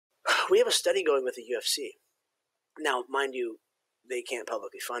we have a study going with the UFC. Now, mind you, they can't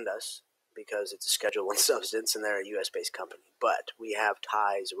publicly fund us because it's a Schedule I substance and they're a U.S.-based company. But we have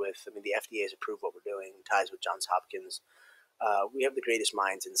ties with, the FDA has approved what we're doing, ties with Johns Hopkins. We have the greatest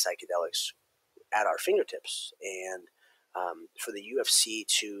minds in psychedelics at our fingertips. And for the UFC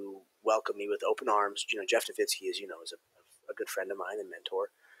to welcome me with open arms, Jeff Davitsky, as you know, is a good friend of mine and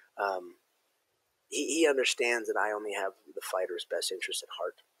mentor. He understands that I only have the fighter's best interest at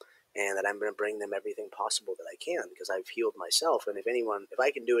heart, and that I'm going to bring them everything possible that I can because I've healed myself. And if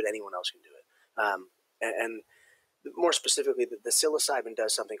I can do it, anyone else can do it. And more specifically, the psilocybin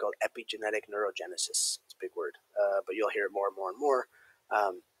does something called epigenetic neurogenesis. It's a big word, but you'll hear it more and more and more.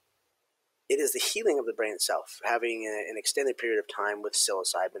 It is the healing of the brain itself. Having an extended period of time with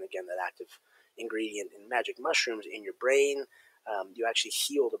psilocybin, again, that active ingredient in magic mushrooms in your brain, you actually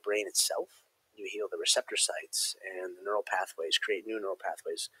heal the brain itself. You heal the receptor sites and the neural pathways, create new neural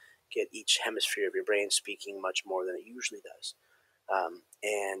pathways, get each hemisphere of your brain speaking much more than it usually does.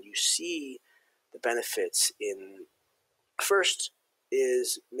 And you see the benefits in, first,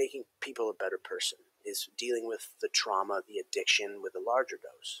 is making people a better person, is dealing with the trauma, the addiction with a larger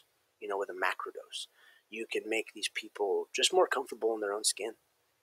dose, with a macro dose. You can make these people just more comfortable in their own skin.